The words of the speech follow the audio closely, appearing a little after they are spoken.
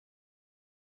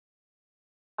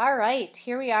All right,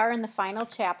 here we are in the final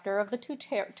chapter of the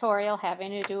tutorial having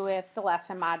to do with the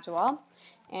lesson module.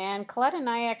 And Colette and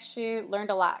I actually learned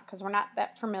a lot because we're not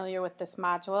that familiar with this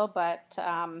module, but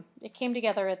it came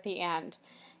together at the end.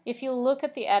 If you look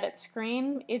at the edit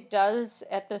screen, it does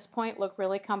at this point look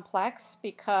really complex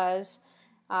because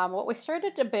what we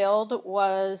started to build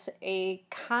was a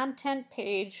content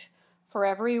page for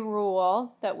every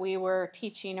rule that we were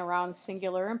teaching around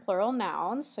singular and plural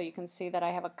nouns. So you can see that I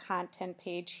have a content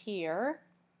page here.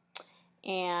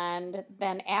 And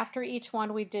then after each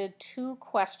one we did two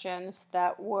questions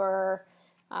that were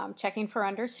checking for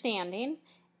understanding.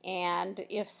 And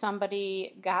if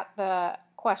somebody got the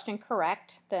question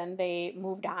correct, then they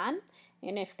moved on.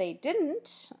 And if they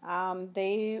didn't,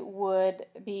 they would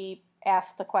be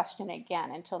asked the question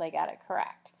again until they got it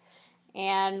correct.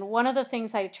 And one of the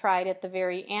things I tried at the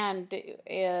very end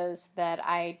is that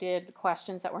I did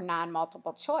questions that were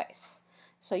non-multiple choice.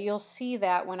 So you'll see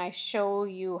that when I show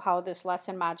you how this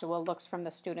lesson module looks from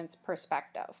the student's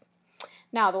perspective.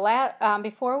 Now,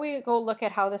 before we go look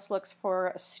at how this looks for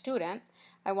a student,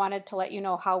 I wanted to let you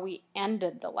know how we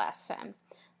ended the lesson.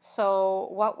 So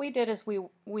what we did is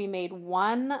we made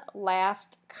one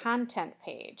last content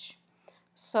page.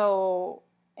 So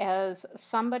as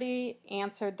somebody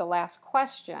answered the last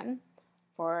question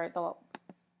for the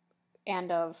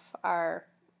end of our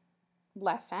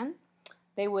lesson,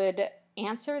 they would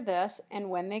answer this,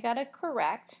 and when they got it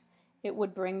correct, it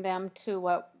would bring them to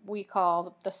what we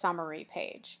call the summary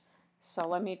page. So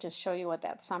let me just show you what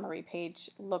that summary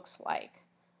page looks like.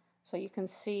 So you can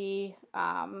see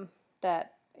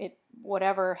that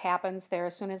whatever happens there,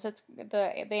 as soon as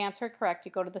they answer it correct,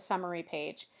 you go to the summary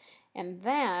page. And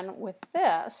then with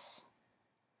this,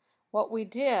 what we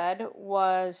did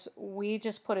was we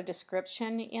just put a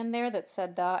description in there that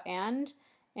said the end,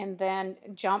 and then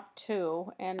jump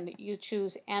to, and you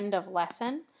choose end of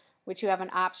lesson, which you have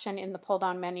an option in the pull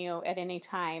down menu at any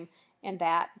time, and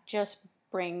that just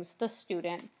brings the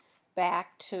student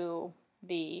back to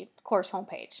the course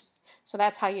homepage. So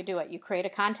that's how you do it. You create a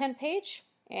content page,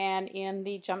 and in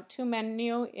the jump to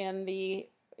menu in the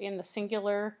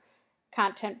singular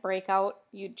content breakout,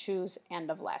 you choose end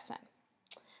of lesson.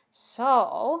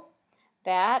 So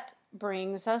that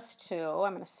brings us to,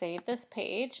 I'm going to save this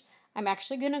page. I'm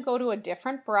actually going to go to a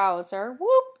different browser,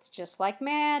 whoop, it's just like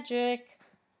magic,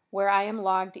 where I am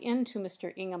logged into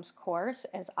Mr. Ingham's course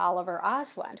as Oliver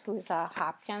Osland, who's a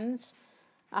Hopkins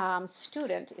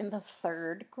student in the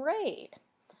 3rd grade.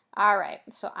 All right,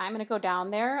 so I'm going to go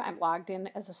down there. I'm logged in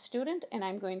as a student, and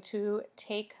I'm going to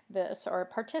take this or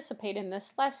participate in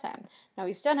this lesson. Now,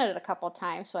 he's done it a couple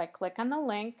times, so I click on the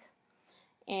link,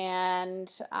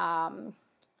 and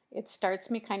it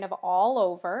starts me kind of all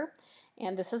over.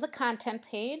 And this is a content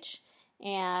page,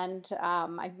 and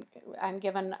I'm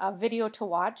given a video to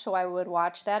watch, so I would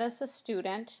watch that as a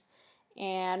student.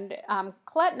 And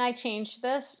Colette and I changed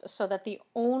this so that the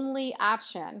only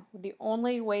option, the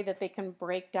only way that they can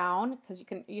break down, because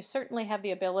you certainly have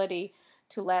the ability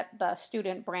to let the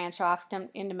student branch off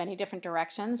into many different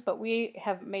directions, but we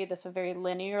have made this a very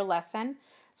linear lesson,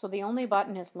 so the only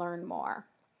button is Learn More.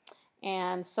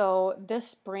 And so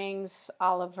this brings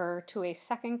Oliver to a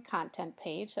second content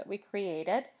page that we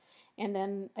created. And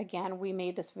then again, we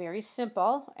made this very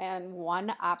simple and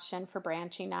one option for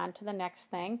branching on to the next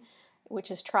thing,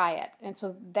 which is try it. And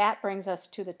so that brings us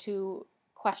to the two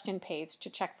question page to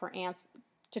check for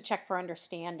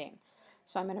understanding.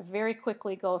 So I'm going to very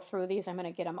quickly go through these. I'm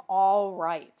going to get them all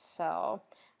right. So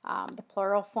the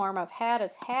plural form of hat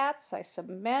is hats. I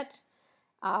submit.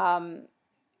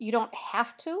 You don't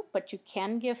have to, but you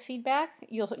can give feedback.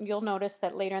 You'll notice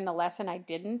that later in the lesson I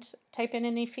didn't type in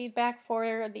any feedback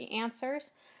for the answers,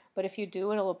 but if you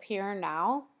do, it'll appear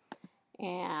now.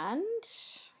 And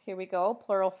here we go.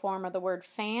 Plural form of the word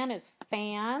fan is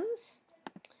fans.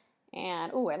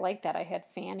 And, oh, I like that I had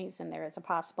fannies in there as a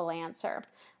possible answer.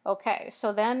 Okay,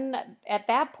 so then at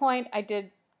that point I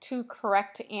did two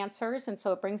correct answers, and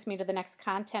so it brings me to the next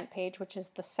content page, which is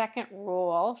the second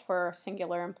rule for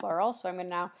singular and plural. So I'm going to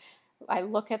now, I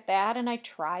look at that and I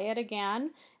try it again,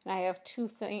 and I have two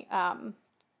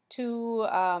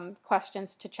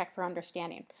questions to check for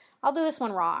understanding. I'll do this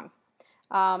one wrong.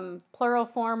 Plural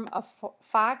form of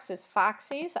fox is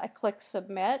foxies. I click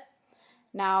submit.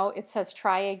 Now it says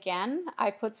try again. I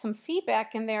put some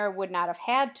feedback in there, would not have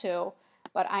had to,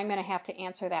 but I'm going to have to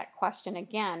answer that question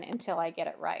again until I get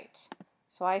it right.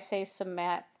 So I say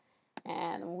submit,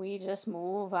 and we just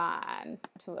move on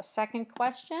to a second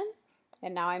question.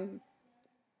 And now I'm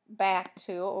back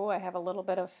to, oh, I have a little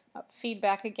bit of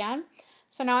feedback again.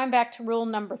 So now I'm back to rule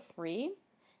number 3,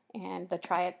 and the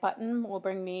try it button will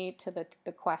bring me to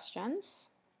the questions.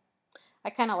 I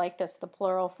kind of like this, the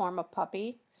plural form of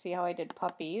puppy. See how I did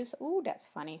puppies? Ooh, that's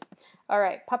funny. All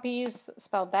right, puppies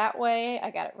spelled that way.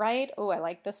 I got it right. Oh, I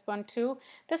like this one too.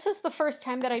 This is the first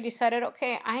time that I decided,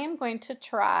 okay, I am going to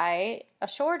try a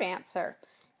short answer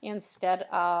instead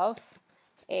of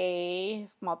a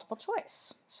multiple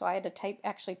choice. So I had to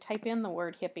actually type in the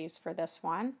word hippies for this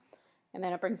one. And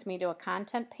then it brings me to a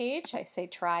content page. I say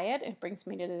try it. It brings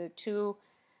me to the two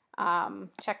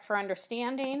check for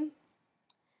understanding.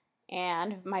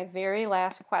 And my very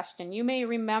last question. You may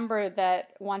remember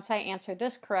that once I answer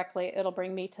this correctly, it'll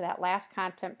bring me to that last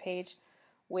content page,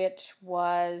 which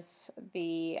was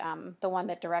the one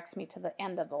that directs me to the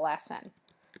end of the lesson.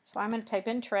 So I'm going to type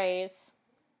in trays,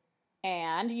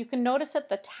 and you can notice at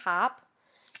the top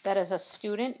that as a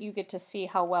student you get to see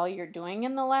how well you're doing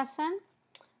in the lesson.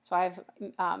 So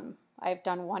I've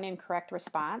done one incorrect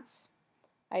response.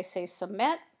 I say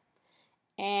submit,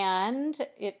 and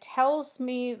it tells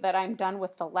me that I'm done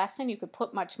with the lesson. You could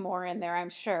put much more in there, I'm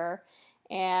sure.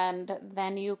 And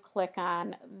then you click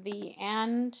on the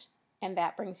end, and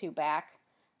that brings you back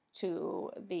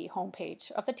to the home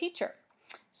page of the teacher.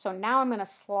 So now I'm going to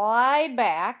slide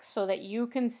back so that you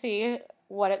can see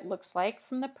what it looks like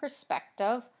from the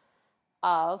perspective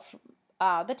of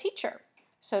the teacher.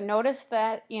 So notice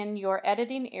that in your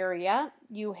editing area,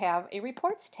 you have a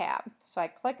reports tab. So I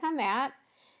click on that.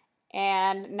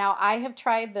 And now I have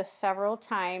tried this several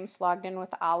times, logged in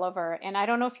with Oliver, and I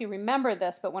don't know if you remember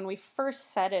this, but when we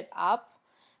first set it up,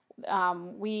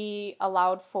 we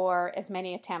allowed for as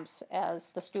many attempts as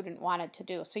the student wanted to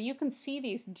do. So you can see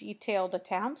these detailed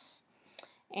attempts,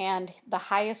 and the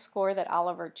highest score that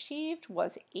Oliver achieved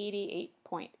was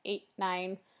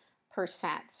 88.89%.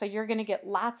 So you're going to get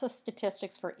lots of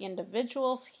statistics for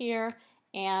individuals here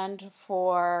and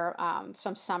for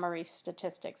some summary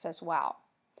statistics as well.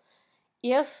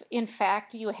 If, in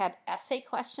fact, you had essay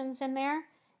questions in there,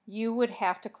 you would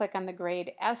have to click on the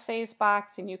grade essays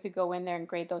box, and you could go in there and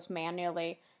grade those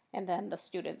manually, and then the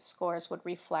student's scores would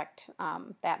reflect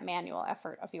that manual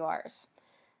effort of yours.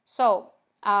 So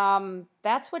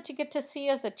that's what you get to see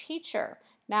as a teacher.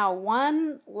 Now,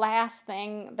 one last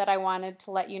thing that I wanted to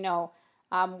let you know,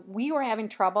 we were having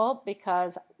trouble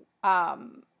because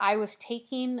I was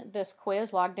taking this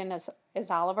quiz logged in as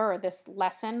Oliver, or this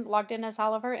lesson logged in as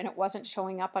Oliver, and it wasn't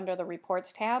showing up under the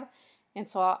reports tab. And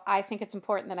so I think it's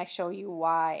important that I show you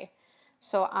why.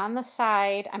 So on the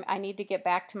side, I need to get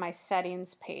back to my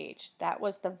settings page. That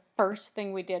was the first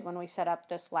thing we did when we set up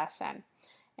this lesson.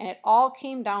 And it all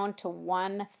came down to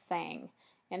one thing,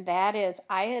 and that is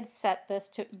I had set this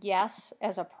to yes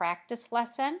as a practice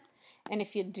lesson. And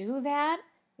if you do that,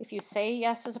 if you say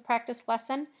yes as a practice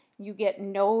lesson, you get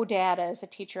no data as a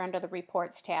teacher under the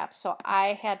reports tab. So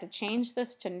I had to change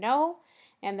this to no,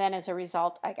 and then as a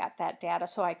result I got that data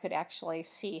so I could actually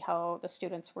see how the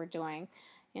students were doing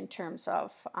in terms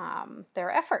of their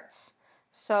efforts.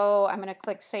 So I'm going to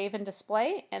click Save and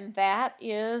Display, and that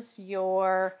is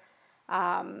your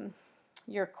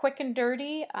quick and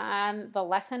dirty on the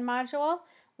lesson module,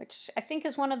 which I think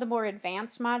is one of the more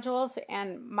advanced modules,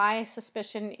 and my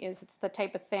suspicion is it's the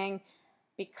type of thing,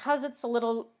 because it's a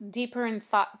little deeper and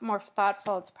more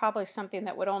thoughtful, it's probably something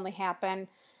that would only happen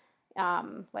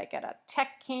like at a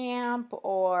tech camp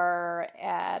or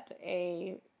at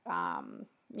a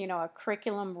a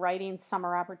curriculum writing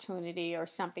summer opportunity or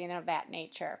something of that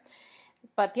nature.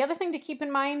 But the other thing to keep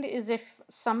in mind is if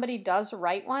somebody does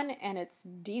write one and it's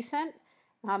decent,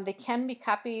 they can be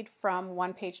copied from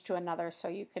one page to another, so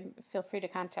you can feel free to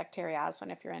contact Terry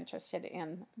Oslin if you're interested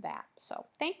in that. So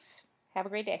thanks. Have a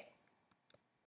great day.